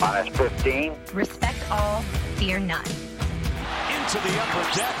Minus 15. Respect all, fear none. Into the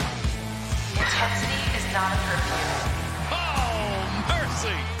upper deck. Intensity is not a curfew. Oh,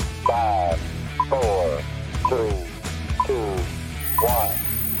 mercy. 5, 4, 3, 2, 1.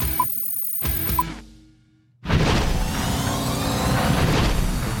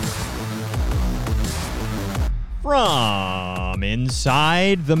 From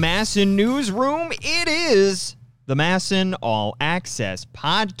inside the Masson newsroom, it is the Masson All Access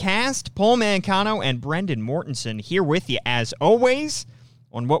Podcast. Paul Mancano and Brendan Mortensen here with you, as always,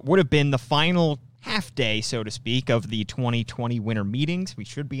 on what would have been the final half day, so to speak, of the 2020 winter meetings. We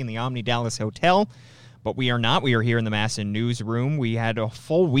should be in the Omni Dallas Hotel, but we are not. We are here in the Masson newsroom. We had a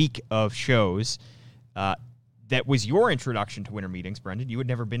full week of shows. That was your introduction to winter meetings, Brendan. You had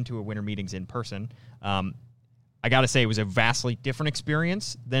never been to a winter meetings in person. I got to say, it was a vastly different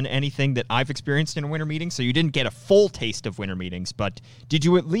experience than anything that I've experienced in a winter meeting. So you didn't get a full taste of winter meetings, but did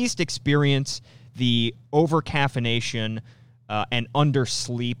you at least experience the over-caffeination and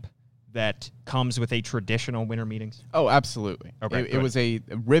undersleep that comes with a traditional winter meetings? Oh, absolutely. Okay, it was a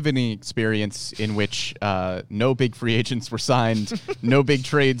riveting experience in which no big free agents were signed, no big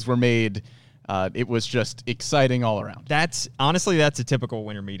trades were made. It was just exciting all around. That's a typical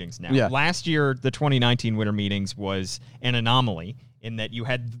winter meetings now. Yeah. Last year, the 2019 winter meetings was an anomaly in that you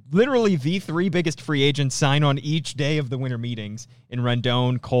had literally the three biggest free agents sign on each day of the winter meetings in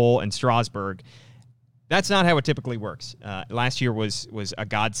Rendon, Cole, and Strasburg. That's not how it typically works. Last year was a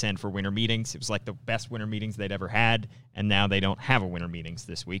godsend for winter meetings. It was like the best winter meetings they'd ever had, and now they don't have a winter meetings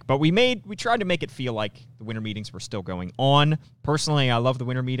this week. But we tried to make it feel like the winter meetings were still going on. Personally, I love the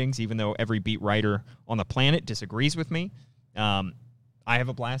winter meetings, even though every beat writer on the planet disagrees with me. I have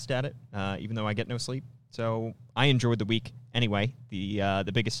a blast at it, even though I get no sleep. So I enjoyed the week anyway.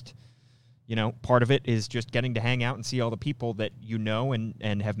 The biggest part of it is just getting to hang out and see all the people that you know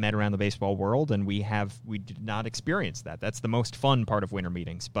and have met around the baseball world, and we did not experience that. That's the most fun part of winter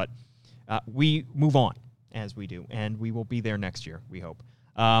meetings, but we move on as we do, and we will be there next year, we hope.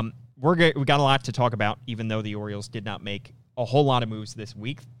 We got a lot to talk about, even though the Orioles did not make a whole lot of moves this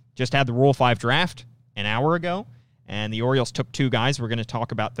week. Just had the Rule 5 draft an hour ago, and the Orioles took two guys. We're going to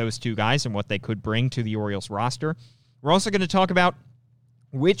talk about those two guys and what they could bring to the Orioles roster. We're also going to talk about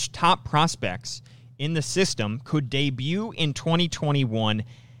which top prospects in the system could debut in 2021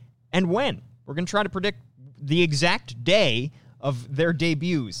 and when. We're going to try to predict the exact day of their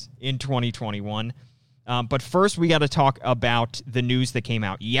debuts in 2021. But first, we got to talk about the news that came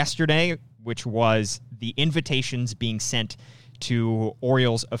out yesterday, which was the invitations being sent to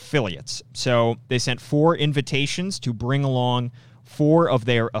Orioles affiliates. So they sent 4 invitations to bring along 4 of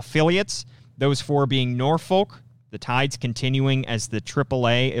their affiliates, those 4 being Norfolk, the Tides continuing as the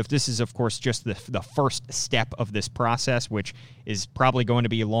AAA. If this is, of course, just the first step of this process, which is probably going to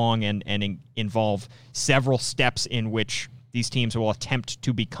be long and involve several steps in which these teams will attempt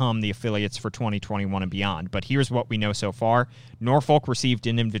to become the affiliates for 2021 and beyond. But here's what we know so far. Norfolk received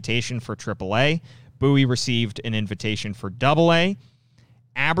an invitation for AAA. Bowie received an invitation for AA.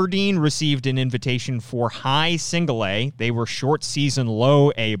 Aberdeen received an invitation for high single A. They were short season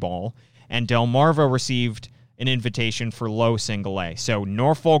low A ball. And Delmarva received an invitation for low single A. So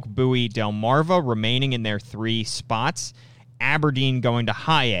Norfolk, Bowie, Delmarva remaining in their 3 spots. Aberdeen going to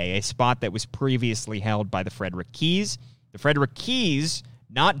high A spot that was previously held by the Frederick Keys. The Frederick Keys,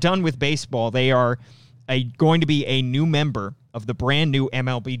 not done with baseball. They are going to be a new member of the brand new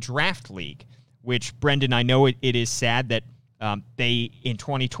MLB Draft League, which, Brendan, I know it is sad that they, in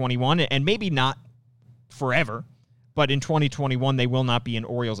 2021, and maybe not forever, but in 2021, they will not be an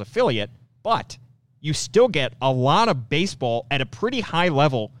Orioles affiliate, but you still get a lot of baseball at a pretty high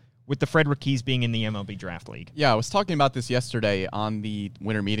level with the Frederick Keys being in the MLB Draft League. Yeah, I was talking about this yesterday on the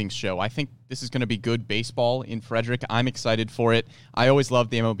Winter Meetings show. I think this is going to be good baseball in Frederick. I'm excited for it. I always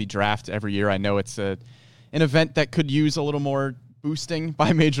love the MLB Draft every year. I know it's an event that could use a little more boosting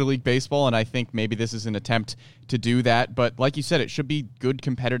by Major League Baseball, and I think maybe this is an attempt to do that. But like you said, it should be good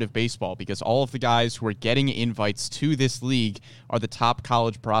competitive baseball because all of the guys who are getting invites to this league are the top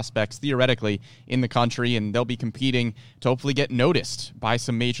college prospects, theoretically, in the country, and they'll be competing to hopefully get noticed by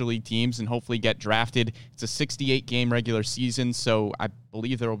some Major League teams and hopefully get drafted. It's a 68-game regular season, so I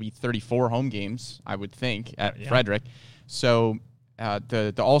believe there will be 34 home games, I would think, at Frederick. So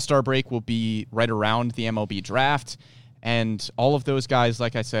the All-Star break will be right around the MLB Draft. And all of those guys,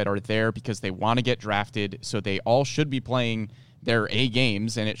 like I said, are there because they want to get drafted, so they all should be playing their A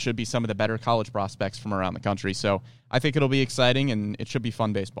games, and it should be some of the better college prospects from around the country. So I think it'll be exciting, and it should be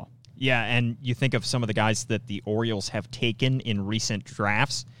fun baseball. Yeah, and you think of some of the guys that the Orioles have taken in recent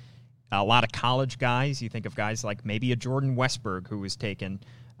drafts, a lot of college guys. You think of guys like maybe a Jordan Westberg who was taken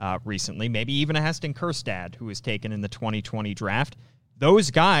recently, maybe even a Heston Kjerstad, who was taken in the 2020 draft.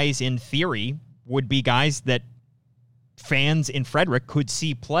 Those guys, in theory, would be guys that fans in Frederick could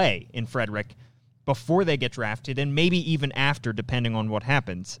see play in Frederick before they get drafted, and maybe even after, depending on what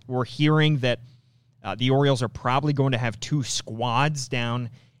happens. We're hearing that the Orioles are probably going to have 2 squads down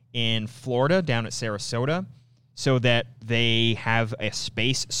in Florida, down at Sarasota, so that they have a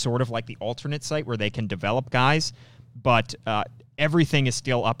space sort of like the alternate site where they can develop guys. But everything is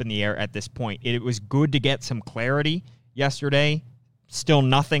still up in the air at this point. It was good to get some clarity yesterday. Still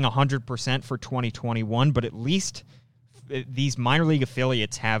nothing 100% for 2021, but at least these minor league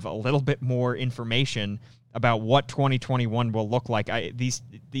affiliates have a little bit more information about what 2021 will look like. A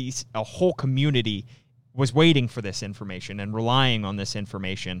whole community was waiting for this information and relying on this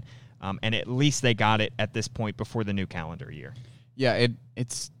information, and at least they got it at this point before the new calendar year. Yeah,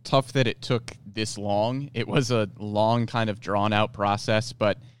 it's tough that it took this long. It was a long kind of drawn-out process,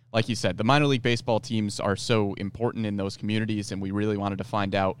 but like you said, the minor league baseball teams are so important in those communities, and we really wanted to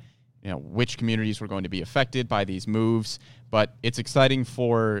find out which communities were going to be affected by these moves. But it's exciting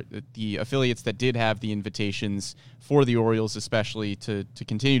for the affiliates that did have the invitations, for the Orioles especially, to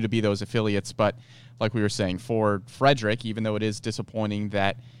continue to be those affiliates. But like we were saying, for Frederick, even though it is disappointing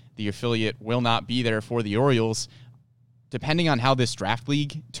that the affiliate will not be there for the Orioles, depending on how this draft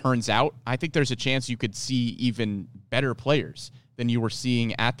league turns out, I think there's a chance you could see even better players than you were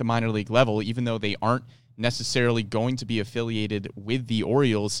seeing at the minor league level, even though they aren't necessarily going to be affiliated with the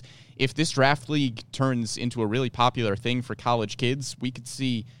Orioles. If this draft league turns into a really popular thing for college kids, we could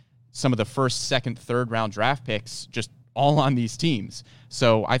see some of the first, second, third round draft picks just all on these teams.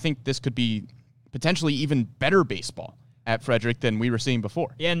 So I think this could be potentially even better baseball at Frederick than we were seeing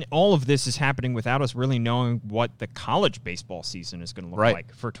before. And all of this is happening without us really knowing what the college baseball season is going to look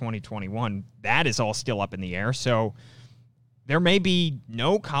like for 2021. That is all still up in the air. So there may be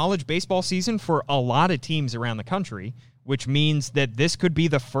no college baseball season for a lot of teams around the country, which means that this could be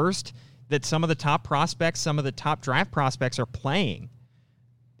the first that some of the top prospects, some of the top draft prospects are playing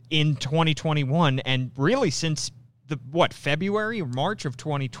in 2021, and really since February or March of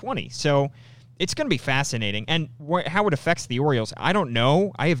 2020. So it's going to be fascinating. And how it affects the Orioles, I don't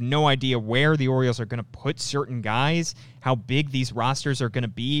know. I have no idea where the Orioles are going to put certain guys, how big these rosters are going to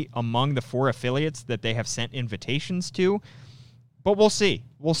be among the 4 affiliates that they have sent invitations to. But we'll see.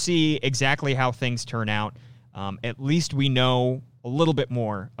 We'll see exactly how things turn out. At least we know a little bit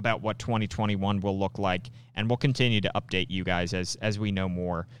more about what 2021 will look like, and we'll continue to update you guys as we know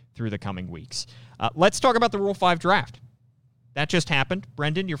more through the coming weeks. Let's talk about the Rule 5 draft. That just happened.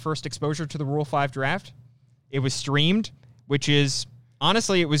 Brendan, your first exposure to the Rule 5 draft. It was streamed, which is,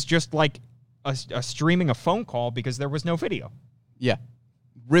 honestly, it was just like a streaming a phone call because there was no video. Yeah.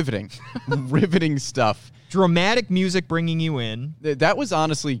 Riveting. Riveting stuff. Dramatic music bringing you in. That was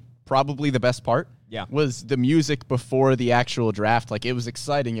honestly probably the best part. Yeah. Was the music before the actual draft. Like, it was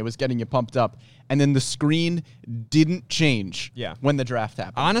exciting. It was getting you pumped up. And then the screen didn't change when the draft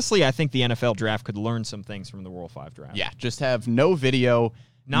happened. Honestly, I think the NFL draft could learn some things from the Rule 5 draft. Yeah, just have no video,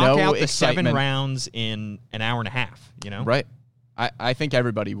 knock no out the excitement. 7 rounds in an hour and a half, Right. I think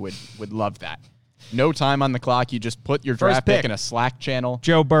everybody would love that. No time on the clock. You just put your First draft pick pick in a Slack channel.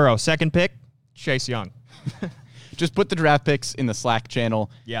 Joe Burrow. Second pick, Chase Young. Just put the draft picks in the Slack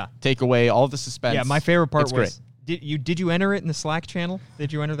channel. Yeah. Take away all the suspense. Yeah, my favorite part it's was, great. did you enter it in the Slack channel?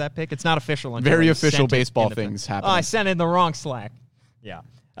 Did you enter that pick? It's not official. Very I official sent it baseball in the things thing. happening. Oh, I sent it in the wrong Slack. Yeah.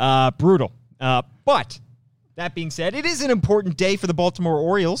 Brutal. But that being said, it is an important day for the Baltimore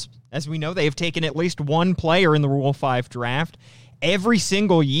Orioles. As we know, they have taken at least one player in the Rule 5 draft every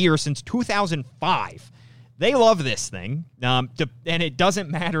single year since 2005. They love this thing, and it doesn't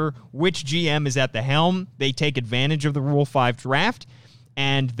matter which GM is at the helm. They take advantage of the Rule 5 draft,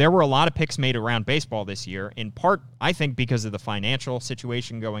 and there were a lot of picks made around baseball this year, in part, I think, because of the financial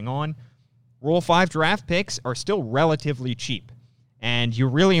situation going on. Rule 5 draft picks are still relatively cheap, and you're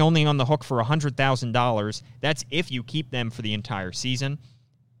really only on the hook for $100,000. That's if you keep them for the entire season.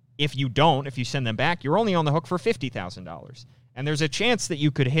 If you don't, if you send them back, you're only on the hook for $50,000. And there's a chance that you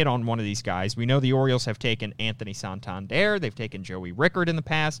could hit on one of these guys. We know the Orioles have taken Anthony Santander. They've taken Joey Rickard in the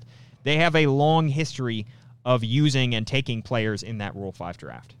past. They have a long history of using and taking players in that Rule 5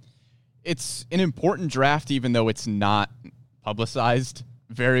 draft. It's an important draft, even though it's not publicized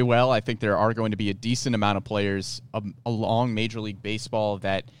very well. I think there are going to be a decent amount of players along Major League Baseball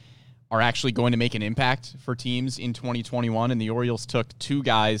that are actually going to make an impact for teams in 2021. And the Orioles took 2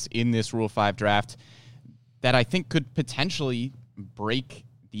 guys in this Rule 5 draft that I think could potentially break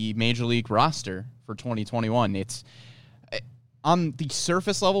the Major League roster for 2021. It's on the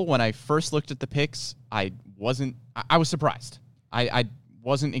surface level. When I first looked at the picks, I was surprised. I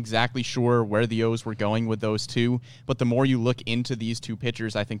wasn't exactly sure where the O's were going with those two, but the more you look into these two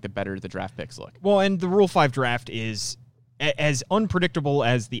pitchers, I think the better the draft picks look. Well, and the Rule 5 draft is as unpredictable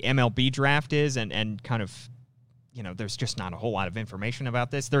as the MLB draft is, and kind of, there's just not a whole lot of information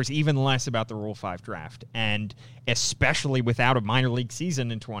about this. There's even less about the Rule 5 draft. And especially without a minor league season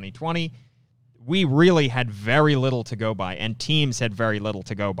in 2020, we really had very little to go by, and teams had very little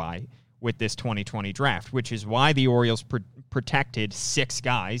to go by with this 2020 draft, which is why the Orioles protected 6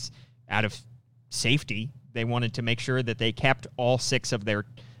 guys out of safety. They wanted to make sure that they kept all 6 of their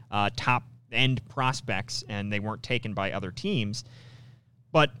top-end prospects, and they weren't taken by other teams.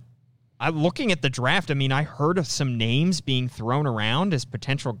 But looking at the draft, I heard of some names being thrown around as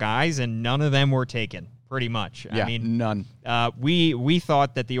potential guys, and none of them were taken, pretty much. Yeah, none. We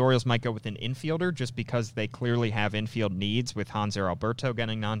thought that the Orioles might go with an infielder just because they clearly have infield needs, with Hanser Alberto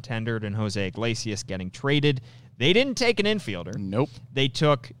getting non-tendered and Jose Iglesias getting traded. They didn't take an infielder. Nope. They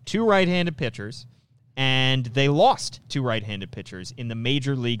took 2 right-handed pitchers, and they lost 2 right-handed pitchers in the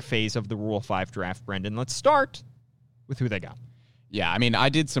major league phase of the Rule 5 draft. Brendan, let's start with who they got. Yeah, I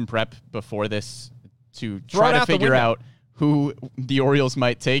did some prep before this to try to figure out who the Orioles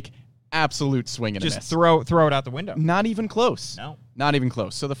might take. Absolute swing and a miss. Just throw it out the window. Not even close. No. Not even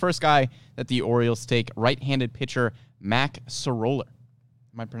close. So the first guy that the Orioles take, right-handed pitcher Mac Soroller.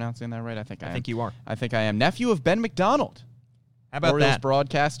 Am I pronouncing that right? I think you are. I think I am. Nephew of Ben McDonald. How about Orioles that?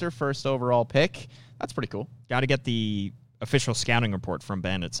 broadcaster, first overall pick. That's pretty cool. Got to get the official scouting report from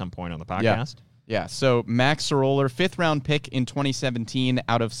Ben at some point on the podcast. Yeah, so Max Soroller, 5th-round pick in 2017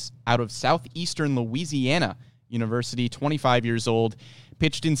 out of southeastern Louisiana University, 25 years old,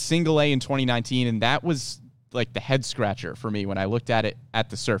 pitched in Single-A in 2019, and that was like the head-scratcher for me when I looked at it at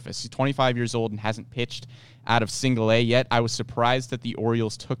the surface. He's 25 years old and hasn't pitched out of Single-A yet. I was surprised that the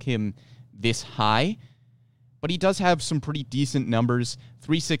Orioles took him this high, but he does have some pretty decent numbers.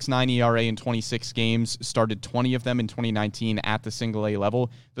 3.69 ERA in 26 games, started 20 of them in 2019 at the Single-A level.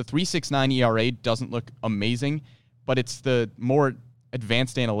 The 3.69 ERA doesn't look amazing, but it's the more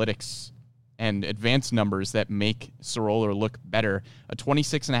advanced analytics and advanced numbers that make Soroller look better. A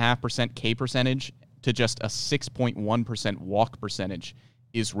 26.5% K percentage to just a 6.1% walk percentage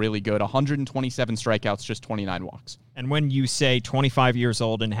is really good. 127 strikeouts, just 29 walks. And when you say 25 years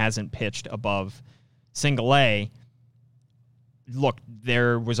old and hasn't pitched above Single-A, look,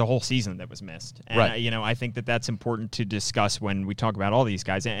 there was a whole season that was missed. And, right. I think that that's important to discuss when we talk about all these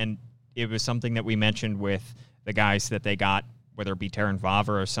guys. And it was something that we mentioned with the guys that they got, whether it be Terran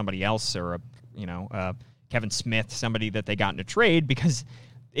Vavra or somebody else, or Kevin Smith, somebody that they got in a trade, because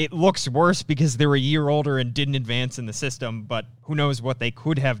it looks worse because they're a year older and didn't advance in the system, but who knows what they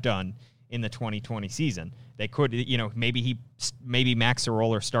could have done in the 2020 season. They could, maybe Max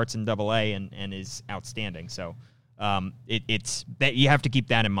Soroller starts in Double-A and is outstanding. So it's that you have to keep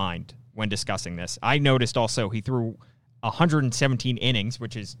that in mind when discussing this. I noticed also he threw 117 innings,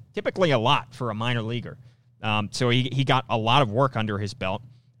 which is typically a lot for a minor leaguer. So he got a lot of work under his belt.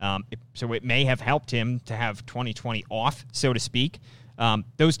 So it may have helped him to have 2020 off, so to speak.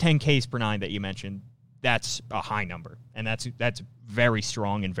 Those 10 Ks per 9 that you mentioned, that's a high number, and that's very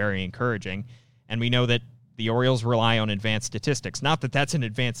strong and very encouraging. And we know that the Orioles rely on advanced statistics. Not that that's an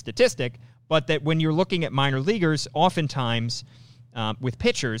advanced statistic, but that when you're looking at minor leaguers, oftentimes with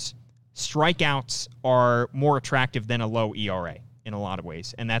pitchers, strikeouts are more attractive than a low ERA in a lot of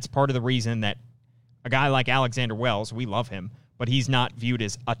ways. And that's part of the reason that a guy like Alexander Wells, we love him, but he's not viewed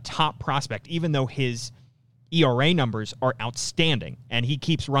as a top prospect, even though his ERA numbers are outstanding and he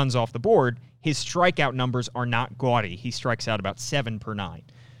keeps runs off the board. His strikeout numbers are not gaudy. He strikes out about 7 per 9.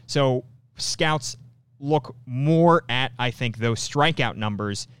 So scouts look more at, I think, those strikeout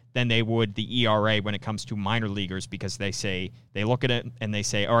numbers than they would the ERA when it comes to minor leaguers, because they look at it and they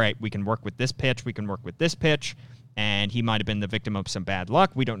say, all right, we can work with this pitch, we can work with this pitch, and he might have been the victim of some bad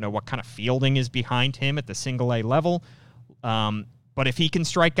luck. We don't know what kind of fielding is behind him at the Single-A level. But if he can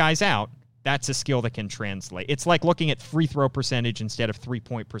strike guys out, that's a skill that can translate. It's like looking at free throw percentage instead of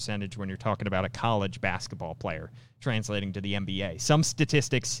 3-point percentage when you're talking about a college basketball player translating to the NBA. Some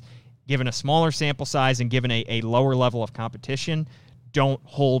statistics, given a smaller sample size and given a lower level of competition, don't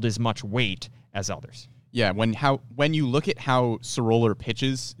hold as much weight as others. Yeah, when you look at how Soroller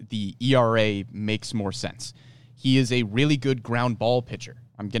pitches, the ERA makes more sense. He is a really good ground ball pitcher.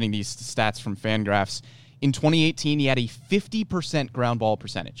 I'm getting these stats from Fangraphs. In 2018, he had a 50% ground ball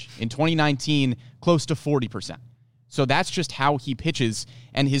percentage. In 2019, close to 40%. So that's just how he pitches,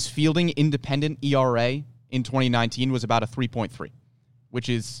 and his fielding independent ERA in 2019 was about a 3.3, which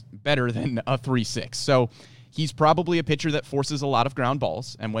is better than a 3.6. So he's probably a pitcher that forces a lot of ground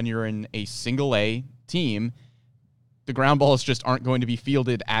balls, and when you're in a Single-A team, the ground balls just aren't going to be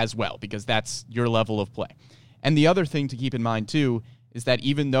fielded as well because that's your level of play. And the other thing to keep in mind, too, is that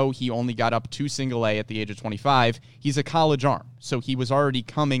even though he only got up to single A at the age of 25, he's a college arm. So he was already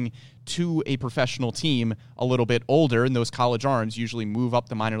coming to a professional team a little bit older, and those college arms usually move up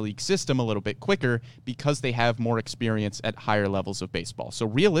the minor league system a little bit quicker because they have more experience at higher levels of baseball. So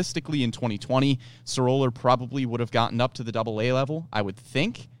realistically, in 2020, Soroller probably would have gotten up to the AA level, I would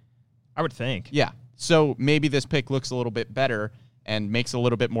think. Yeah. So maybe this pick looks a little bit better and makes a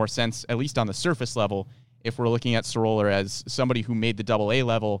little bit more sense, at least on the surface level, if we're looking at Soroller as somebody who made the AA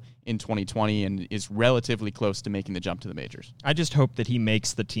level in 2020 and is relatively close to making the jump to the majors. I just hope that he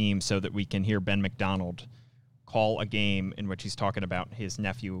makes the team so that we can hear Ben McDonald call a game in which he's talking about his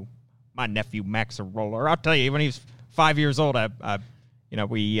nephew, my nephew Max Soroller. I'll tell you, when he was 5 years old,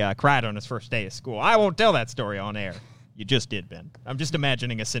 we cried on his first day of school. I won't tell that story on air. You just did, Ben. I'm just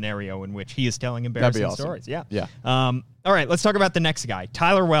imagining a scenario in which he is telling embarrassing awesome. stories. Yeah. Yeah. All right, let's talk about the next guy.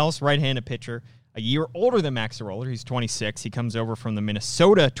 Tyler Wells, right-handed pitcher. A year older than Max Soroller. He's 26. He comes over from the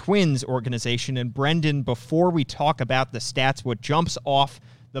Minnesota Twins organization. And Brendan, before we talk about the stats, what jumps off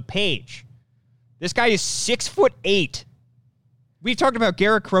the page, this guy is 6'8". We've talked about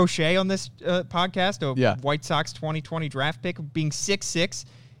Garrett Crochet on this podcast, a White Sox 2020 draft pick, being 6'6".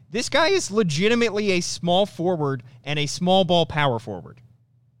 This guy is legitimately a small forward and a small ball power forward.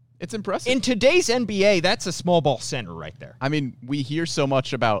 It's impressive. In today's NBA, that's a small ball center right there. I mean, we hear so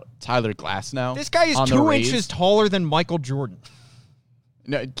much about Tyler Glass now. This guy is 2 inches taller than Michael Jordan.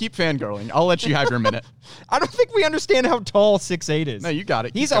 No, keep fangirling. I'll let you have your minute. I don't think we understand how tall 6'8" is. No, you got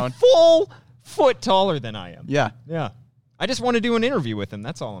it. He's a full foot taller than I am. Yeah. Yeah. I just want to do an interview with him.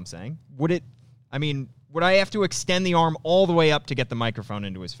 That's all I'm saying. Would I have to extend the arm all the way up to get the microphone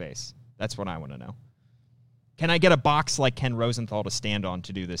into his face? That's what I want to know. Can I get a box like Ken Rosenthal to stand on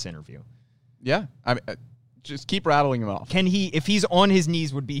to do this interview? Yeah. I mean, just keep rattling him off. Can he, if he's on his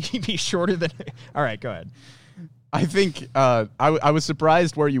knees, would he be shorter than... All right, go ahead. I think I was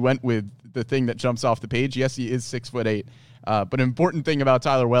surprised where you went with the thing that jumps off the page. Yes, he is 6'8". But an important thing about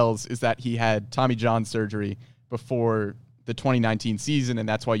Tyler Wells is that he had Tommy John surgery before the 2019 season, and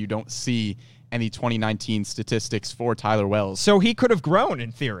that's why you don't see any 2019 statistics for Tyler Wells. So he could have grown,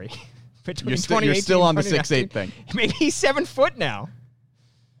 in theory. You're still on the 6'8" thing. Maybe he's 7 foot now.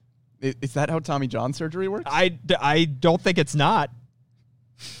 Is that how Tommy John surgery works? I don't think it's not.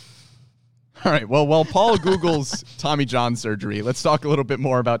 All right. Well, while Paul Googles Tommy John surgery, let's talk a little bit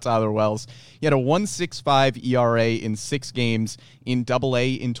more about Tyler Wells. He had a 1.65 ERA in 6 games in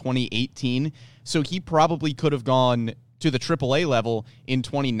AA in 2018. So he probably could have gone to the AAA level in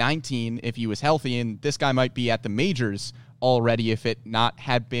 2019 if he was healthy. And this guy might be at the majors already if it not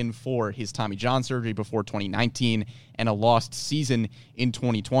had been for his Tommy John surgery before 2019 and a lost season in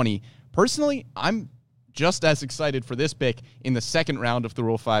 2020. Personally, I'm just as excited for this pick in the second round of the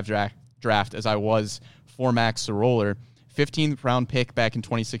Rule 5 draft as I was for Max Soroller. 15th round pick back in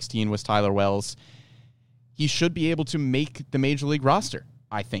 2016 was Tyler Wells. He should be able to make the major league roster.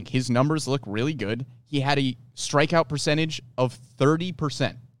 I think his numbers look really good. He had a strikeout percentage of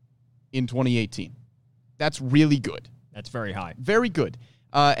 30% in 2018. That's really good. That's very high. Very good.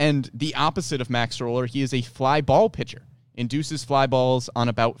 And the opposite of Max Soroller, he is a fly ball pitcher. Induces fly balls on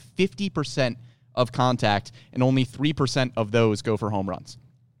about 50% of contact, and only 3% of those go for home runs.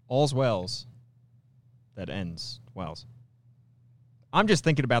 All's Wells that ends Wells. I'm just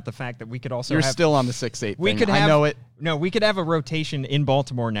thinking about the fact that we could also You're still on the 6'8" we thing. could have, I know it. No, we could have a rotation in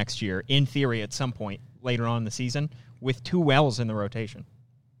Baltimore next year, in theory, at some point later on in the season, with 2 Wells in the rotation.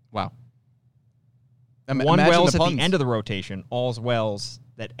 Wow. One Wells at the end of the rotation, All's Wells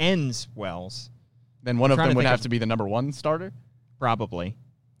that ends Wells. Then one of them would have to be the number 1 starter? Probably.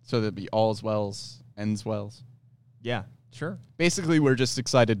 So that'd be All's Wells, ends Wells. Yeah, sure. Basically, we're just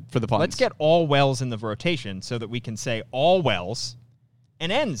excited for the puns. Let's get all Wells in the rotation so that we can say all Wells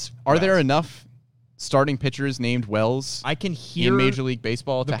and ends Are Wells. there enough starting pitchers named Wells I can hear in Major League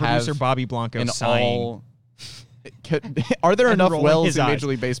Baseball the to producer have Bobby Blanco an sighing. all... Are there And enough rolling Wells his in eyes. Major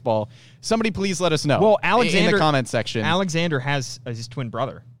League Baseball? Somebody please let us know. Well, in the comment section. Alexander has his twin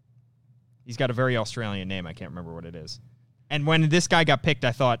brother. He's got a very Australian name. I can't remember what it is. And when this guy got picked,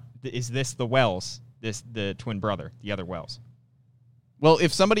 I thought, is this the Wells? The twin brother, the other Wells? Well,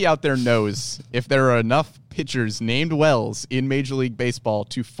 if somebody out there knows if there are enough pitchers named Wells in Major League Baseball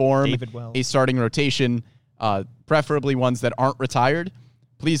to form David Wells. a starting rotation, preferably ones that aren't retired,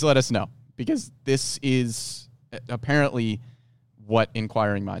 please let us know, because this is apparently what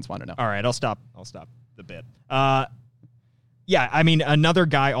inquiring minds want to know. All right, I'll stop the bit. Yeah, I mean, another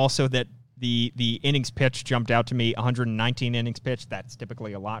guy also that the innings pitched jumped out to me, 119 innings pitched. That's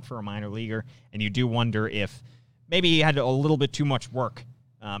typically a lot for a minor leaguer, and you do wonder if maybe he had a little bit too much work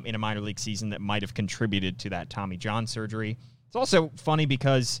in a minor league season that might have contributed to that Tommy John surgery. It's also funny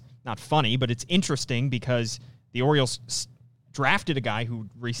because, not funny, but it's interesting because the Orioles drafted a guy who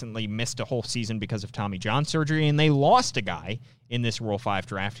recently missed a whole season because of Tommy John surgery, and they lost a guy in this Rule 5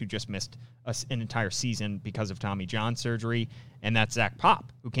 draft who just missed an entire season because of Tommy John surgery, and that's Zach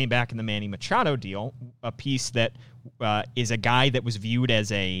Pop, who came back in the Manny Machado deal, a piece that is a guy that was viewed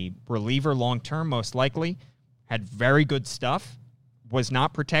as a reliever long-term, most likely, had very good stuff, was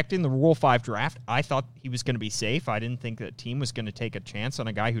not protected in the Rule 5 draft. I thought he was going to be safe. I didn't think that team was going to take a chance on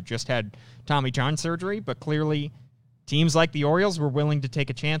a guy who just had Tommy John surgery, but clearly teams like the Orioles were willing to take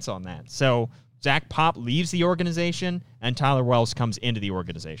a chance on that. So Zach Pop leaves the organization, and Tyler Wells comes into the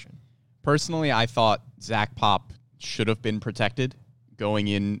organization. Personally, I thought Zach Pop should have been protected going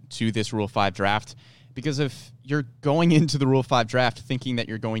into this Rule 5 draft, because if you're going into the Rule 5 draft thinking that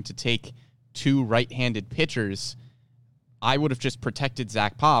you're going to take 2 right-handed pitchers, I would have just protected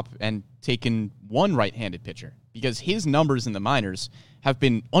Zach Pop and taken 1 right-handed pitcher, because his numbers in the minors have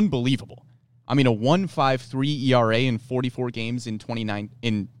been unbelievable. I mean, a 1.53 ERA in 44 games in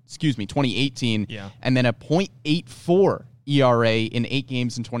 2018, and then a .84 ERA in 8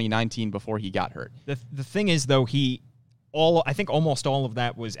 games in 2019 before he got hurt. The thing is, though, I think almost all of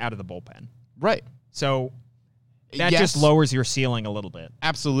that was out of the bullpen. Right. So that just lowers your ceiling a little bit.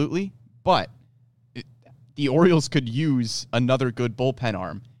 Absolutely. But the Orioles could use another good bullpen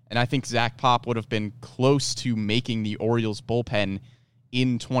arm, and I think Zach Pop would have been close to making the Orioles bullpen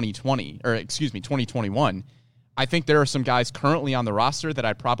in 2021. I think there are some guys currently on the roster that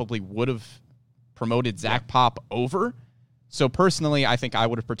I probably would have promoted Zach Pop over. So personally, I think I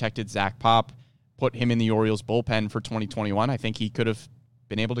would have protected Zach Pop, put him in the Orioles bullpen for 2021. I think he could have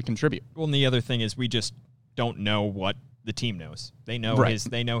been able to contribute. Well, and the other thing is we just don't know what the team knows. They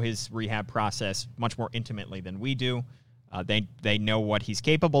know his rehab process much more intimately than we do. They know what he's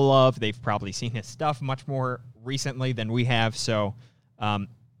capable of. They've probably seen his stuff much more recently than we have. So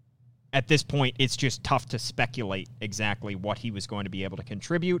at this point, it's just tough to speculate exactly what he was going to be able to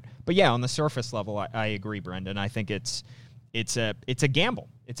contribute. But yeah, on the surface level, I agree, Brendan. I think it's a gamble.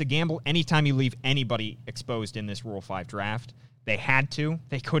 It's a gamble anytime you leave anybody exposed in this Rule 5 draft. They had to.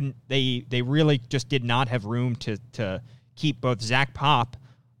 They couldn't. They really just did not have room to keep both Zach Pop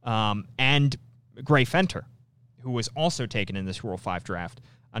and Gray Fenter, who was also taken in this Rule 5 draft.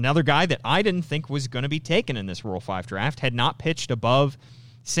 Another guy that I didn't think was going to be taken in this Rule 5 draft, had not pitched above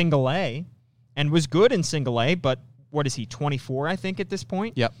Single A and was good in Single A, but what is he, 24, I think, at this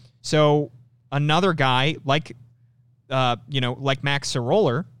point? Yep. So another guy like Max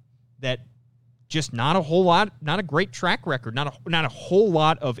Soroller that just not a great track record, not a whole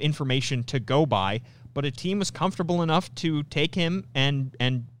lot of information to go by, but a team was comfortable enough to take him and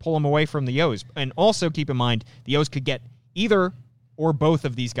pull him away from the O's. And also keep in mind, the O's could get either or both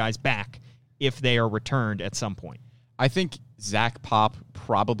of these guys back if they are returned at some point. I think Zach Pop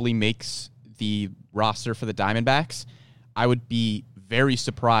probably makes the roster for the Diamondbacks. I would be very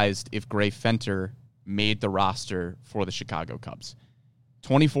surprised if Gray Fenter made the roster for the Chicago Cubs.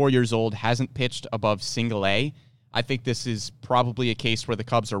 24 years old, hasn't pitched above Single A. I think this is probably a case where the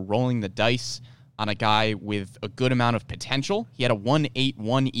Cubs are rolling the dice on a guy with a good amount of potential. He had a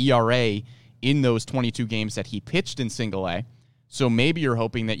 1.81 ERA in those 22 games that he pitched in Single A. So maybe you're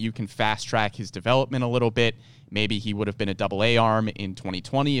hoping that you can fast track his development a little bit. Maybe he would have been a Double-A arm in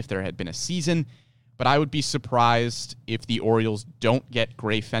 2020 if there had been a season. But I would be surprised if the Orioles don't get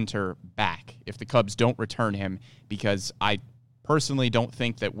Gray Fenter back, if the Cubs don't return him, because I personally don't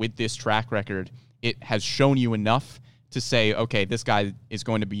think that with this track record, it has shown you enough to say, okay, this guy is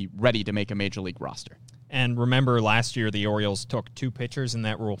going to be ready to make a major league roster. And remember, last year the Orioles took 2 pitchers in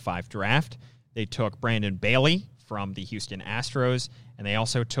that Rule 5 draft. They took Brandon Bailey from the Houston Astros, and they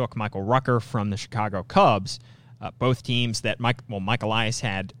also took Michael Rucker from the Chicago Cubs. Both teams that Mike Elias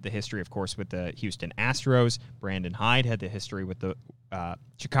had the history, of course, with the Houston Astros. Brandon Hyde had the history with the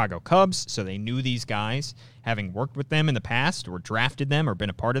Chicago Cubs, so they knew these guys, having worked with them in the past or drafted them or been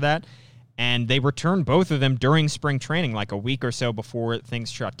a part of that. And they returned both of them during spring training, like a week or so before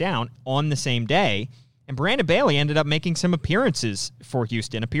things shut down, on the same day. And Brandon Bailey ended up making some appearances for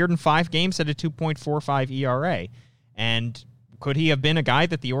Houston, appeared in 5 games at a 2.45 ERA. And could he have been a guy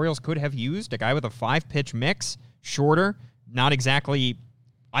that the Orioles could have used, a guy with a 5-pitch mix, shorter, not exactly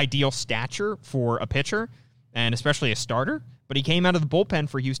ideal stature for a pitcher, and especially a starter, but he came out of the bullpen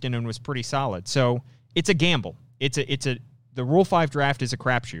for Houston and was pretty solid. So it's a gamble. The Rule 5 draft is a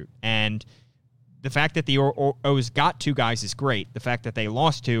crapshoot, and the fact that the O's got 2 guys is great. The fact that they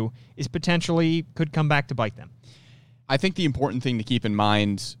lost 2 is potentially could come back to bite them. I think the important thing to keep in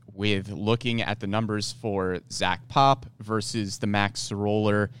mind with looking at the numbers for Zach Pop versus the Max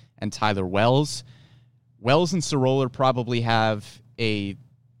Soroller and Tyler Wells. Wells and Soroller probably have a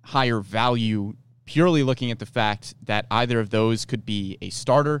higher value purely looking at the fact that either of those could be a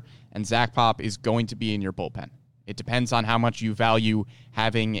starter and Zach Pop is going to be in your bullpen. It depends on how much you value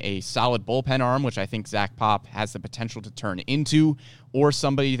having a solid bullpen arm, which I think Zach Pop has the potential to turn into, or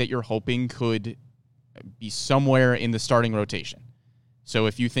somebody that you're hoping could be somewhere in the starting rotation. So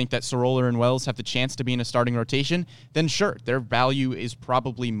if you think that Soroller and Wells have the chance to be in a starting rotation, then sure, their value is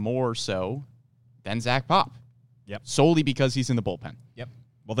probably more so than Zach Pop. Yep. Solely because he's in the bullpen. Yep.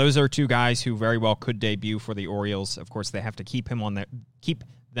 Well, those are two guys who very well could debut for the Orioles. Of course, they have to keep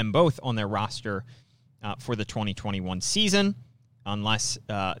them both on their roster for the 2021 season, unless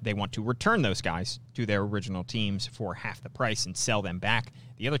they want to return those guys to their original teams for half the price and sell them back.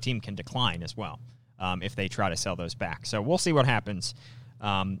 The other team can decline as well if they try to sell those back. So we'll see what happens.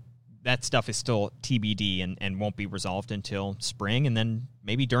 That stuff is still TBD and won't be resolved until spring and then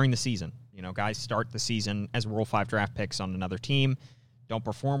maybe during the season. You know, guys start the season as Rule 5 draft picks on another team, don't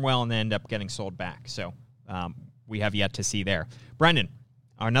perform well, and then end up getting sold back. So we have yet to see there. Brendan,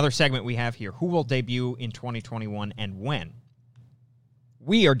 another segment we have here, who will debut in 2021 and when?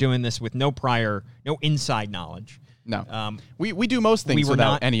 We are doing this with no inside knowledge. No. We do most things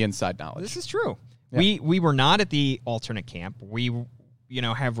without any inside knowledge. This is true. Yeah. We were not at the alternate camp. We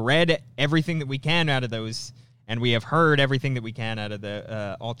have read everything that we can out of those, and we have heard everything that we can out of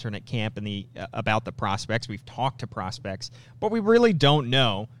the alternate camp and about the prospects. We've talked to prospects, but we really don't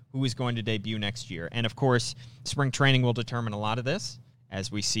know who is going to debut next year. And, of course, spring training will determine a lot of this as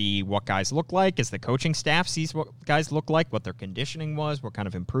we see what guys look like, as the coaching staff sees what guys look like, what their conditioning was, what kind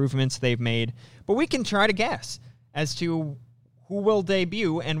of improvements they've made. But we can try to guess as to who will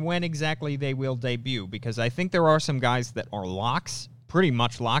debut and when exactly they will debut, because I think there are some guys that are locks, pretty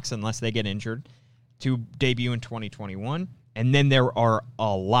much locks unless they get injured, to debut in 2021, and then there are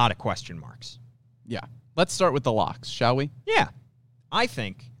a lot of question marks. Yeah. Let's start with the locks, shall we? Yeah. I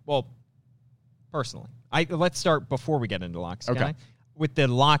think, well, personally, let's start before we get into locks, okay, with the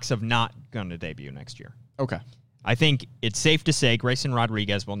locks of not going to debut next year. Okay. I think it's safe to say Grayson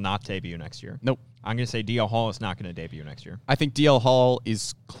Rodriguez will not debut next year. Nope. I'm going to say DL Hall is not going to debut next year. I think DL Hall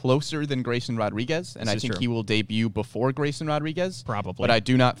is closer than Grayson Rodriguez, and I think he will debut before Grayson Rodriguez. Probably. But I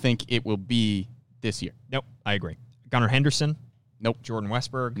do not think it will be this year. Nope, I agree. Gunnar Henderson? Nope. Jordan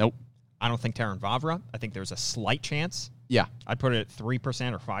Westberg? Nope. I don't think Taron Vavra. I think there's a slight chance. Yeah. I'd put it at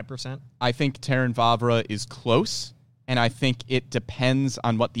 3% or 5%. I think Taron Vavra is close, and I think it depends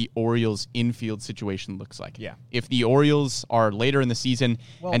on what the Orioles' infield situation looks like. Yeah. If the Orioles are later in the season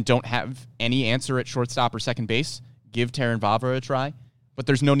and don't have any answer at shortstop or second base, give Taron Vavra a try, but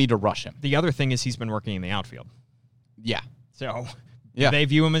there's no need to rush him. The other thing is he's been working in the outfield. Yeah. So yeah, they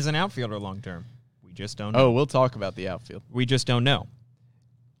view him as an outfielder long term. We just don't know. Oh, we'll talk about the outfield. We just don't know.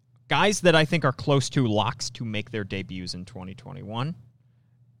 Guys that I think are close to locks to make their debuts in 2021,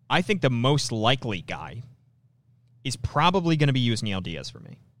 I think the most likely guy is probably going to be Yusniel Diaz for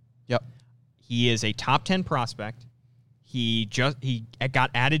me. Yep. He is a top 10 prospect. He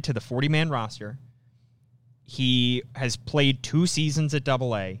got added to the 40-man roster. He has played 2 seasons at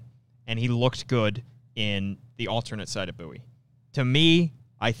AA, and he looked good in the alternate side of Bowie. To me,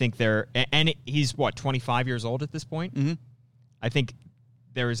 I think he's 25 years old at this point? Mm-hmm. I think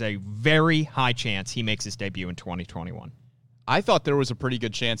there is a very high chance he makes his debut in 2021. I thought there was a pretty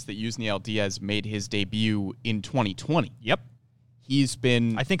good chance that Yusniel Diaz made his debut in 2020. Yep.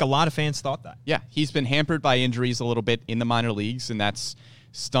 I think a lot of fans thought that. Yeah, he's been hampered by injuries a little bit in the minor leagues, and that's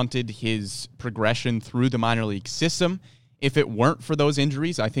stunted his progression through the minor league system. If it weren't for those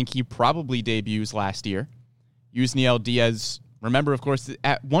injuries, I think he probably debuts last year. Yusniel Diaz, remember, of course,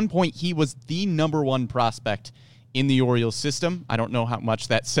 at one point he was the number 1 prospect in the Orioles system. I don't know how much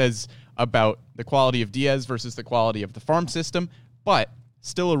that says about the quality of Diaz versus the quality of the farm system, but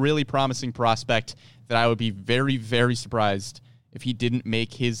still a really promising prospect that I would be very, very surprised if he didn't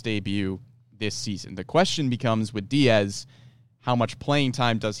make his debut this season. The question becomes with Diaz, how much playing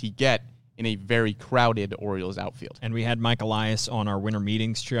time does he get in a very crowded Orioles outfield? And we had Mike Elias on our winter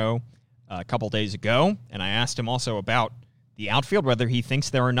meetings show a couple days ago, and I asked him also about the outfield, whether he thinks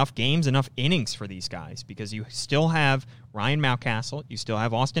there are enough games, enough innings for these guys, because you still have Ryan Mountcastle, you still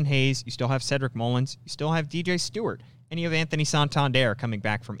have Austin Hayes, you still have Cedric Mullins, you still have DJ Stewart, and you have Anthony Santander coming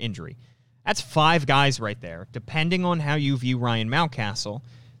back from injury. That's 5 guys right there, depending on how you view Ryan Mountcastle,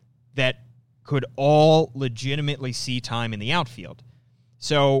 that could all legitimately see time in the outfield.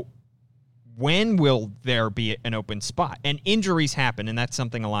 So when will there be an open spot? And injuries happen, and that's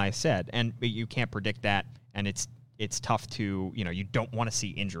something Elias said, and you can't predict that, and it's it's tough to, you don't want to see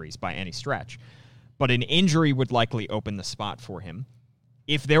injuries by any stretch. But an injury would likely open the spot for him.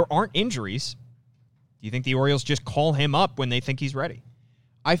 If there aren't injuries, do you think the Orioles just call him up when they think he's ready?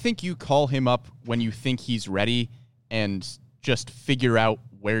 I think you call him up when you think he's ready and just figure out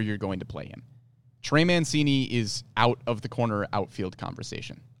where you're going to play him. Trey Mancini is out of the corner outfield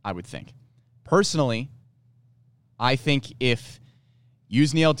conversation, I would think. Personally, I think if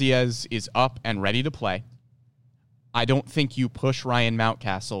Yusniel Diaz is up and ready to play, I don't think you push Ryan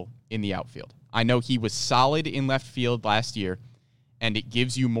Mountcastle in the outfield. I know he was solid in left field last year, and it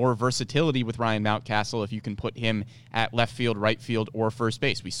gives you more versatility with Ryan Mountcastle if you can put him at left field, right field, or first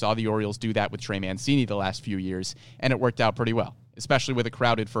base. We saw the Orioles do that with Trey Mancini the last few years, and it worked out pretty well, especially with a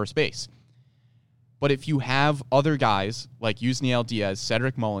crowded first base. But if you have other guys like Yusniel Diaz,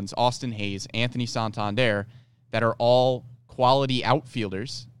 Cedric Mullins, Austin Hayes, Anthony Santander that are all quality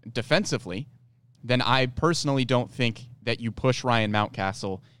outfielders defensively, then I personally don't think that you push Ryan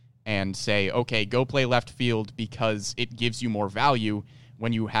Mountcastle and say, okay, go play left field because it gives you more value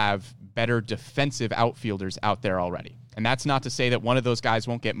when you have better defensive outfielders out there already. And that's not to say that one of those guys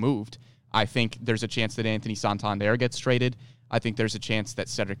won't get moved. I think there's a chance that Anthony Santander gets traded. I think there's a chance that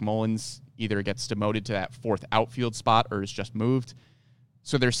Cedric Mullins either gets demoted to that fourth outfield spot or is just moved.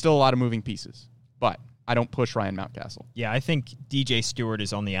 So there's still a lot of moving pieces, but I don't push Ryan Mountcastle. Yeah, I think DJ Stewart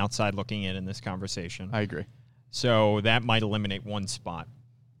is on the outside looking in this conversation. I agree. So that might eliminate one spot.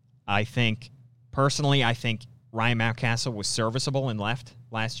 Personally, I think Ryan Mountcastle was serviceable in left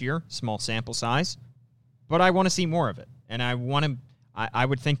last year, small sample size, but I want to see more of it. And I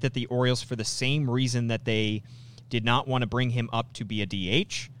would think that the Orioles, for the same reason that they did not want to bring him up to be a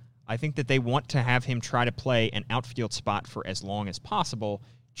DH, I think that they want to have him try to play an outfield spot for as long as possible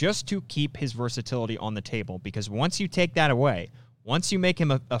just to keep his versatility on the table. Because once you take that away, once you make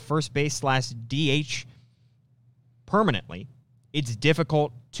him a first base / DH permanently, it's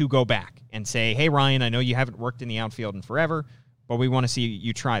difficult to go back and say, hey, Ryan, I know you haven't worked in the outfield in forever, but we want to see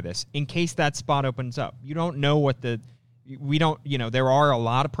you try this in case that spot opens up. You don't know there are a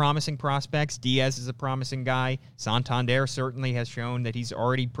lot of promising prospects. Diaz is a promising guy. Santander certainly has shown that he's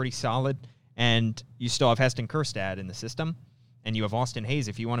already pretty solid, and you still have Heston Kjerstad in the system, and you have Austin Hayes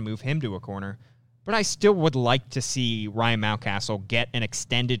if you want to move him to a corner. But I still would like to see Ryan Mountcastle get an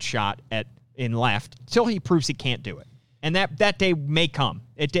extended shot in left till he proves he can't do it. And that day may come.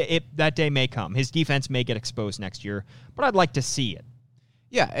 That day may come. His defense may get exposed next year, but I'd like to see it.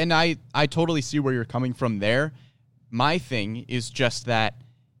 Yeah, and I totally see where you're coming from there. My thing is just that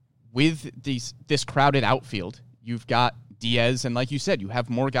with this crowded outfield, you've got Diaz, and like you said, you have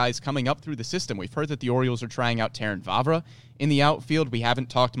more guys coming up through the system. We've heard that the Orioles are trying out Terrin Vavra in the outfield. We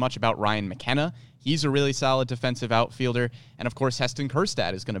haven't talked much about Ryan McKenna. He's a really solid defensive outfielder. And, of course, Heston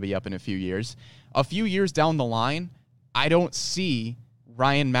Kjerstad is going to be up in a few years. A few years down the line, I don't see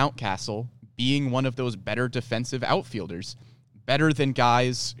Ryan Mountcastle being one of those better defensive outfielders, better than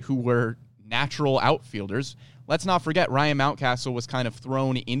guys who were natural outfielders. Let's not forget Ryan Mountcastle was kind of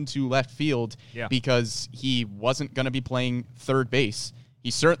thrown into left field because he wasn't going to be playing third base.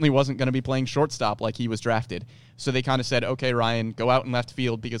 He certainly wasn't going to be playing shortstop like he was drafted. So they kind of said, okay, Ryan, go out in left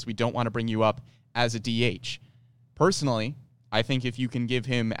field because we don't want to bring you up as a DH. Personally, I think if you can give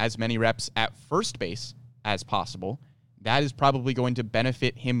him as many reps at first base as possible, that is probably going to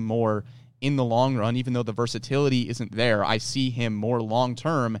benefit him more in the long run. Even though the versatility isn't there, I see him more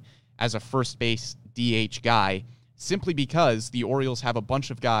long-term as a first base DH guy, simply because the Orioles have a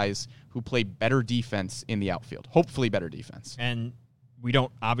bunch of guys who play better defense in the outfield, hopefully better defense. And we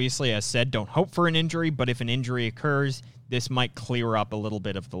don't, obviously, as said, don't hope for an injury, but if an injury occurs, this might clear up a little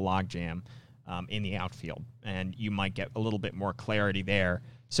bit of the logjam in the outfield, and you might get a little bit more clarity there.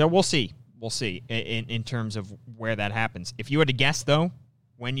 So we'll see. We'll see in terms of where that happens. If you had to guess, though,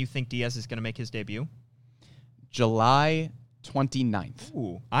 when you think Diaz is going to make his debut? July 29th.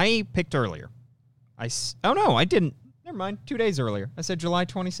 Ooh, I picked earlier. Oh, no, I didn't. Never mind. 2 days earlier. I said July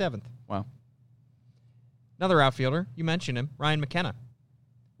 27th. Wow. Another outfielder. You mentioned him. Ryan McKenna.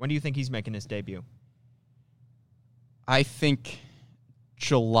 When do you think he's making his debut? I think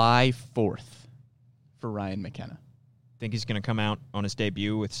July 4th for Ryan McKenna. Think he's going to come out on his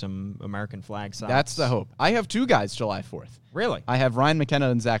debut with some American flag signs? That's the hope. I have two guys July 4th. Really? I have Ryan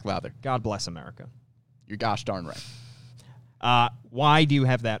McKenna and Zach Lowther. God bless America. You're gosh darn right. Why do you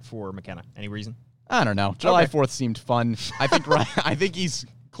have that for McKenna? Any reason? I don't know. July 4th seemed fun. I think he's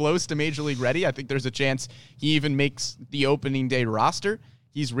close to Major League ready. I think there's a chance he even makes the opening day roster.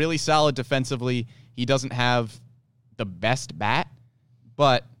 He's really solid defensively. He doesn't have the best bat,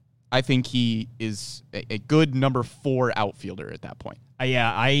 but I think he is a good number 4 outfielder at that point.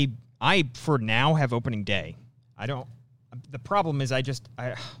 I for now have opening day. The problem is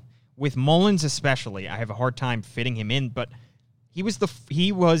with Mullins especially, I have a hard time fitting him in, but he was part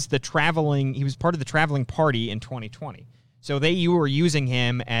of the traveling party in 2020. So you were using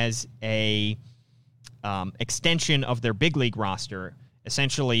him as a extension of their big league roster.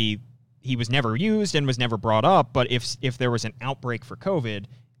 Essentially, he was never used and was never brought up, but if there was an outbreak for COVID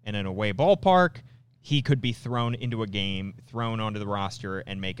in an away ballpark, he could be thrown into a game, thrown onto the roster,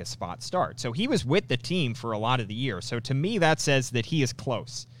 and make a spot start. So he was with the team for a lot of the year. So to me, that says that he is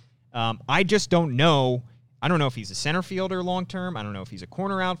close. I just don't know. I don't know if he's a center fielder long-term. I don't know if he's a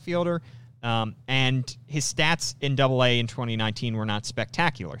corner outfielder. And his stats in AA in 2019 were not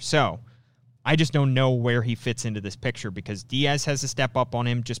spectacular. So I just don't know where he fits into this picture because Diaz has a step up on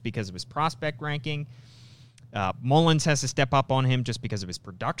him just because of his prospect ranking. Mullins has to step up on him just because of his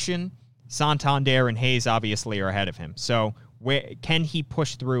production. Santander and Hayes obviously are ahead of him. So can he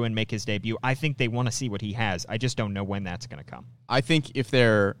push through and make his debut? I think they want to see what he has. I just don't know when that's going to come. I think if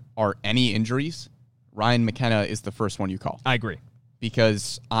there are any injuries, Ryan McKenna is the first one you call. I agree.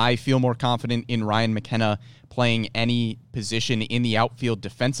 Because I feel more confident in Ryan McKenna playing any position in the outfield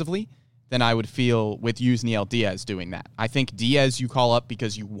defensively than I would feel with Yusniel Diaz doing that. I think Diaz you call up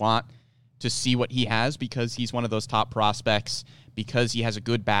because you want to see what he has because he's one of those top prospects, because he has a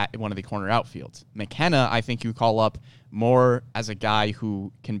good bat in one of the corner outfields. McKenna, I think you call up more as a guy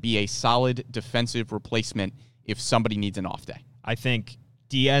who can be a solid defensive replacement if somebody needs an off day. I think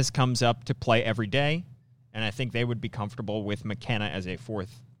Diaz comes up to play every day, and I think they would be comfortable with McKenna as a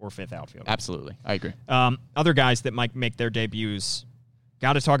fourth or fifth outfielder. Absolutely. I agree. Other guys that might make their debuts,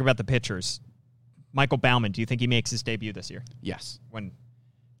 got to talk about the pitchers. Michael Baumann, do you think he makes his debut this year? Yes. When?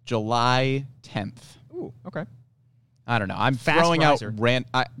 July 10th. Ooh, okay. I don't know. I'm Fast throwing riser.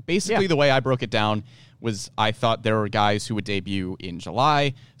 out basically the way I broke it down was I thought there were guys who would debut in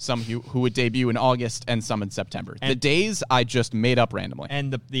July, some who would debut in August, and some in September. The days I just made up randomly.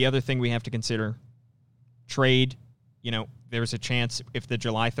 And the other thing we have to consider, trade. There's a chance if the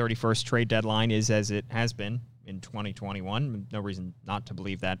July 31st trade deadline is as it has been in 2021, no reason not to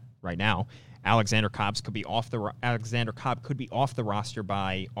believe that right now. Alexander Cobb could be off the roster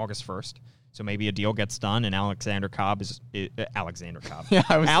by August 1st. So maybe a deal gets done, and Alexander Cobb is Alexander Cobb. Yeah,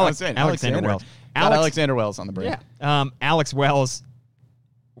 I was saying Alexander Wells. Alexander Wells on the brain. Yeah. Alex Wells.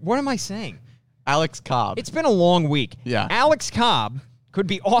 What am I saying? Alex Cobb. It's been a long week. Yeah. Alex Cobb could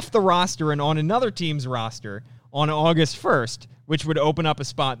be off the roster and on another team's roster on August 1st, which would open up a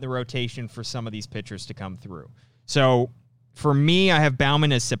spot in the rotation for some of these pitchers to come through. So for me, I have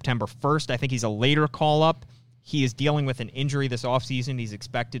Baumann as September 1st. I think he's a later call-up. He is dealing with an injury this offseason. He's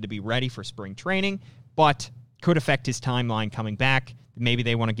expected to be ready for spring training, but could affect his timeline coming back. Maybe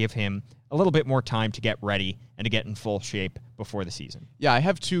they want to give him a little bit more time to get ready and to get in full shape before the season. Yeah, I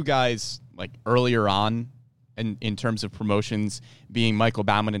have two guys like earlier on in terms of promotions being Michael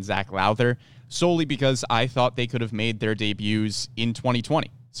Baumann and Zach Lowther, solely because I thought they could have made their debuts in 2020.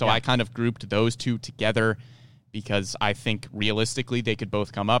 So I kind of grouped those two together because I think realistically they could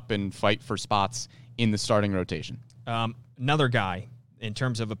both come up and fight for spots in the starting rotation. Another guy, in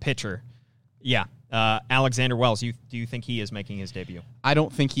terms of a pitcher, Alexander Wells. Do you think he is making his debut? I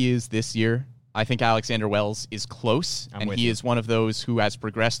don't think he is this year. I think Alexander Wells is close, and he is one of those who has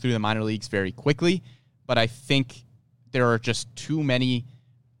progressed through the minor leagues very quickly, but I think there are just too many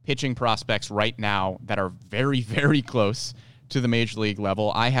pitching prospects right now that are very, very close to the major league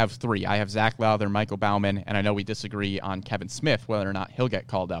level. I have three. I have Zach Lowther, Michael Baumann, and I know we disagree on Kevin Smith, whether or not he'll get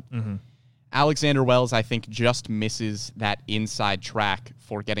called up. Mm-hmm. Alexander Wells, I think, just misses that inside track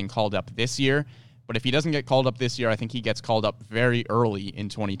for getting called up this year. But if he doesn't get called up this year, I think he gets called up very early in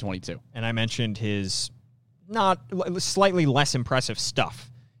 2022. And I mentioned his slightly less impressive stuff.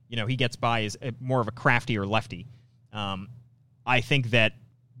 He gets by as more of a craftier lefty. I think that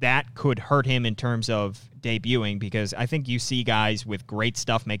could hurt him in terms of debuting because I think you see guys with great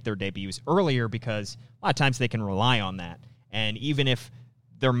stuff make their debuts earlier because a lot of times they can rely on that. And even if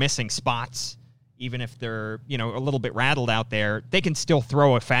they're missing spots, even if they're, a little bit rattled out there, they can still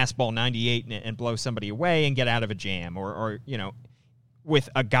throw a fastball 98 and blow somebody away and get out of a jam. Or with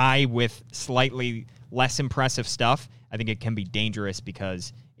a guy with slightly less impressive stuff, I think it can be dangerous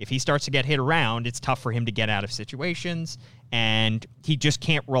because if he starts to get hit around, it's tough for him to get out of situations, and he just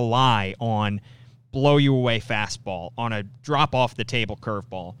can't rely on blow-you-away fastball, on a drop-off-the-table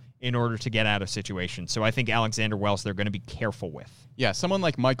curveball in order to get out of situations. So I think Alexander Wells they're going to be careful with. Yeah, someone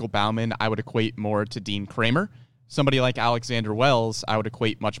like Michael Baumann I would equate more to Dean Kramer. Somebody like Alexander Wells I would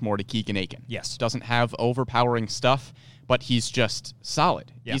equate much more to Keegan Aiken. Yes. Doesn't have overpowering stuff, but he's just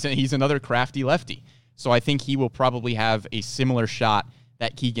solid. Yeah. He's another crafty lefty. So I think he will probably have a similar shot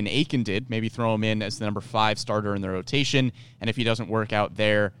that Keegan Aiken did. Maybe throw him in as the number 5 starter in the rotation, and if he doesn't work out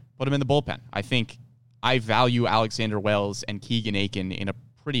there, put him in the bullpen. I think I value Alexander Wells and Keegan Aiken in a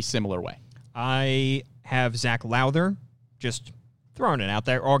pretty similar way. I have Zach Lowther, just throwing it out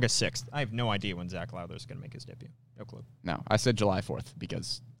there, August 6th. I have no idea when Zach Lowther is going to make his debut. No clue. No, I said July 4th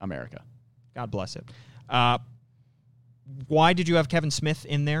because America. God bless it. Why did you have Kevin Smith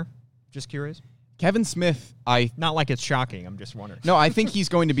in there? Just curious. Kevin Smith, Not like it's shocking. I'm just wondering. No, I think he's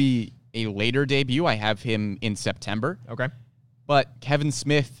going to be a later debut. I have him in September. Okay. But Kevin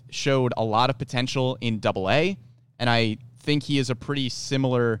Smith showed a lot of potential in Double-A, and I think he is a pretty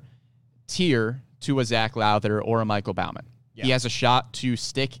similar tier to a Zach Lowther or a Michael Baumann. Yeah. He has a shot to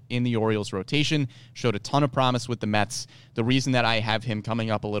stick in the Orioles rotation, showed a ton of promise with the Mets. The reason that I have him coming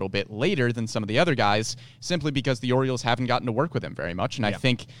up a little bit later than some of the other guys, simply because the Orioles haven't gotten to work with him very much, and I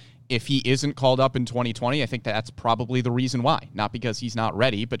think if he isn't called up in 2020, I think that's probably the reason why. Not because he's not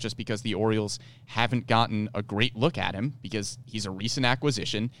ready, but just because the Orioles haven't gotten a great look at him because he's a recent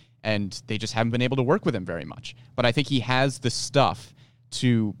acquisition and they just haven't been able to work with him very much. But I think he has the stuff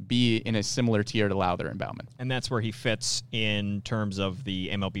to be in a similar tier to Lowther and Baumann. And that's where he fits in terms of the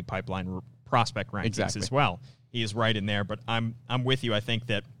MLB pipeline prospect rankings as well. He is right in there, but I'm with you. I think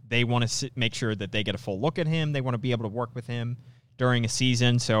that they want to make sure that they get a full look at him. They want to be able to work with him during a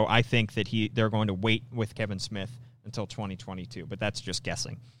season, so I think that they're going to wait with Kevin Smith until 2022, but that's just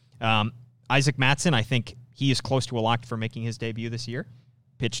guessing. Isaac Mattson, I think he is close to a lock for making his debut this year.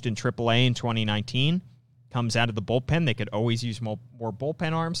 Pitched in AAA in 2019. Comes out of the bullpen. They could always use more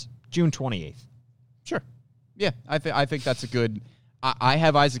bullpen arms. June 28th. Sure. Yeah, I think that's a good... I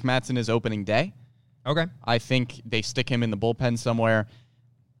have Isaac Mattson as opening day. Okay. I think they stick him in the bullpen somewhere.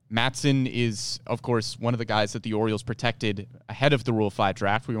 Mattson is, of course, one of the guys that the Orioles protected ahead of the Rule 5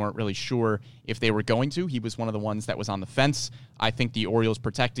 draft. We weren't really sure if they were going to. He was one of the ones that was on the fence. I think the Orioles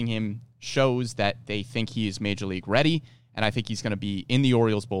protecting him shows that they think he is Major League ready, and I think he's going to be in the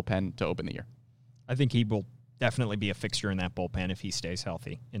Orioles bullpen to open the year. I think he will definitely be a fixture in that bullpen if he stays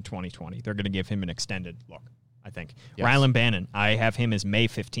healthy in 2020. They're going to give him an extended look, I think. Yes. Rylan Bannon, I have him as May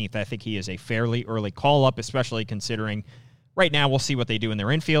 15th. I think he is a fairly early call-up, especially considering right now we'll see what they do in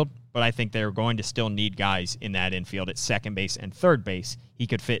their infield, but I think they're going to still need guys in that infield at second base and third base. He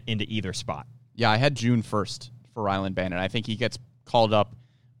could fit into either spot. Yeah, I had June 1st for Rylan Bannon. I think he gets called up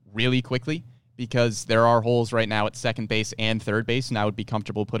really quickly because there are holes right now at second base and third base, and I would be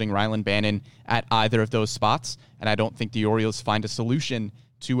comfortable putting Rylan Bannon at either of those spots, and I don't think the Orioles find a solution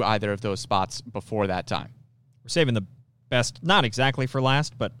to either of those spots before that time. We're saving the best, not exactly for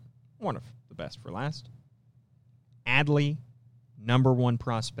last, but one of the best for last. Adley, number 1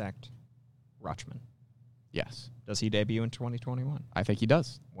 prospect, Rutschman. Yes. Does he debut in 2021? I think he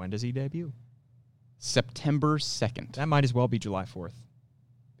does. When does he debut? September 2nd. That might as well be July 4th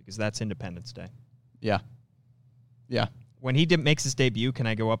because that's Independence Day. Yeah. Yeah. When he makes his debut, can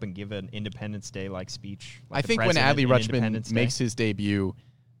I go up and give an Independence Day-like speech? Like I think when Adley Rutschman makes his debut,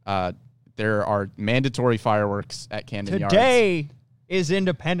 there are mandatory fireworks at Camden Yards. Today is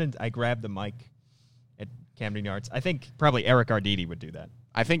Independence. I grabbed the mic at Camden Yards. I think probably Eric Arditi would do that.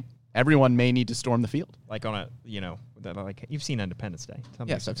 I think everyone may need to storm the field. Like on a, like you've seen Independence Day.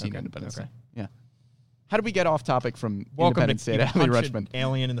 Yes, I've seen Independence Day. Yeah. How did we get off topic from Independence Day to Adley Rutschman?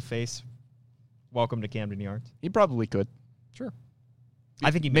 Alien in the face. Welcome to Camden Yards. He probably could. Sure.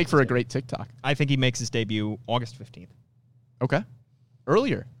 I think he make for a great TikTok. I think he makes his debut August 15th. Okay.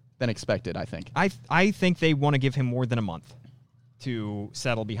 Earlier than expected, I think. I think they want to give him more than a month to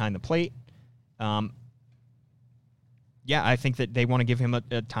settle behind the plate. Yeah, I think that they want to give him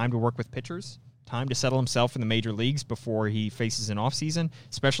a time to work with pitchers, time to settle himself in the major leagues before he faces an offseason,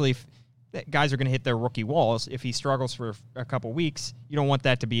 especially if guys are going to hit their rookie walls. If he struggles for a couple weeks, you don't want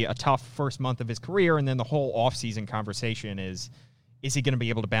that to be a tough first month of his career, and then the whole offseason conversation is he going to be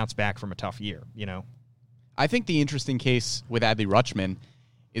able to bounce back from a tough year, I think the interesting case with Adley Rutschman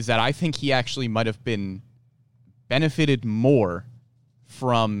is that I think he actually might have been benefited more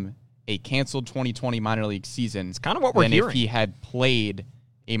from a canceled 2020 minor league season. It's kind of what we're hearing. If he had played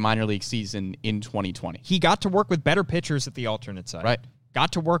a minor league season in 2020. He got to work with better pitchers at the alternate side. Right.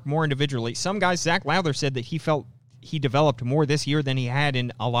 Got to work more individually. Some guys, Zach Lowther said that he felt he developed more this year than he had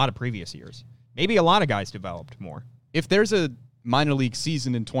in a lot of previous years. Maybe a lot of guys developed more. If there's a minor league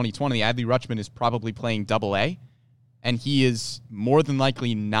season in 2020, Adley Rutschman is probably playing Double-A, and he is more than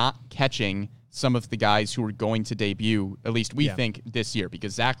likely not catching some of the guys who are going to debut, at least we think, this year,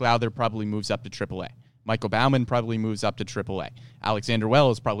 because Zach Lowther probably moves up to AAA. Michael Baumann probably moves up to AAA. Alexander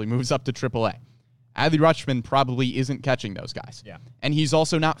Wells probably moves up to AAA. Adley Rutschman probably isn't catching those guys. Yeah. And he's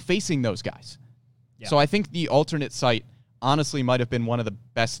also not facing those guys. Yeah. So I think the alternate site honestly might have been one of the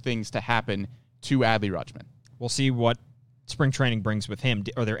best things to happen to Adley Rutschman. We'll see what spring training brings with him.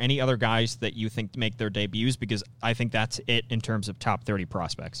 Are there any other guys that you think make their debuts? Because I think that's it in terms of top 30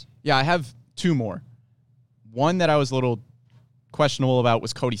 prospects. Yeah, I have two more. One that I was a little questionable about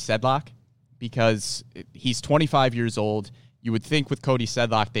was Cody Sedlock, because he's 25 years old. You would think with Cody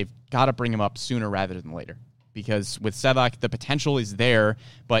Sedlock, they've got to bring him up sooner rather than later, because with Sedlock, the potential is there,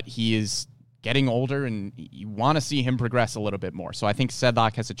 but he is getting older, and you want to see him progress a little bit more. So I think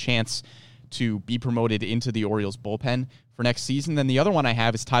Sedlock has a chance to be promoted into the Orioles bullpen for next season. Then the other one I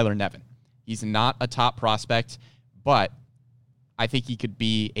have is Tyler Nevin. He's not a top prospect, but I think he could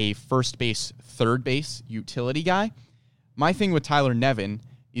be a first base, third base utility guy. My thing with Tyler Nevin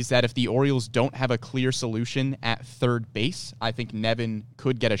is that if the Orioles don't have a clear solution at third base, I think Nevin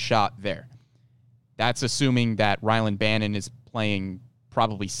could get a shot there. That's assuming that Rylan Bannon is playing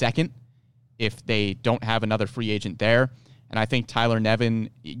probably second if they don't have another free agent there. And I think Tyler Nevin,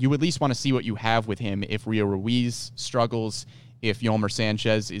 you at least want to see what you have with him if Rio Ruiz struggles, if Yolmer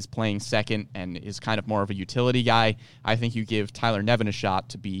Sanchez is playing second and is kind of more of a utility guy. I think you give Tyler Nevin a shot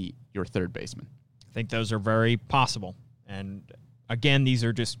to be your third baseman. I think those are very possible. And again, these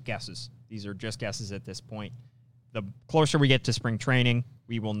are just guesses. These are just guesses at this point. The closer we get to spring training,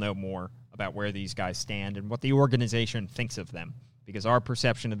 we will know more about where these guys stand and what the organization thinks of them, because our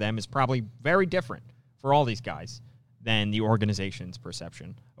perception of them is probably very different for all these guys than the organization's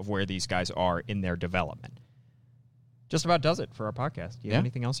perception of where these guys are in their development. Just about does it for our podcast. Do you have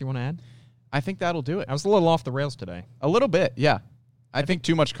anything else you want to add? I think that'll do it. I was a little off the rails today. A little bit, yeah. I think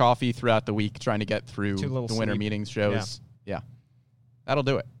too much coffee throughout the week trying to get through the winter sleep. meetings shows. Yeah. That'll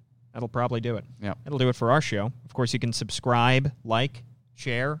do it. That'll probably do it. Yeah. That'll do it for our show. Of course, you can subscribe, like,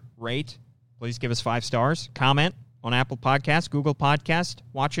 share, rate. Please give us 5 stars. Comment on Apple Podcasts, Google Podcasts.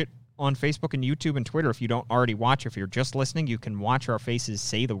 Watch it on Facebook and YouTube and Twitter if you don't already watch. If you're just listening, you can watch our faces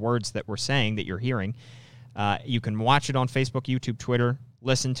say the words that we're saying that you're hearing. You can watch it on Facebook, YouTube, Twitter.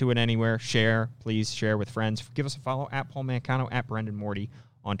 Listen to it anywhere. Share. Please share with friends. Give us a follow at Paul Mancano, at Brendan Morty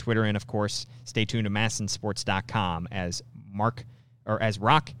on Twitter. And, of course, stay tuned to MASNsports.com as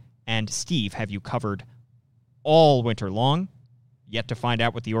Rock and Steve have you covered all winter long. Yet to find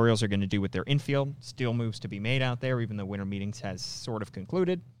out what the Orioles are going to do with their infield. Still moves to be made out there, even though winter meetings has sort of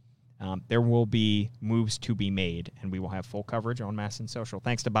concluded. There will be moves to be made, and we will have full coverage on MASN Social.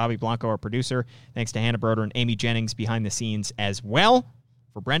 Thanks to Bobby Blanco, our producer. Thanks to Hannah Broder and Amy Jennings behind the scenes as well.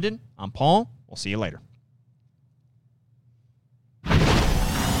 For Brendan, I'm Paul. We'll see you later.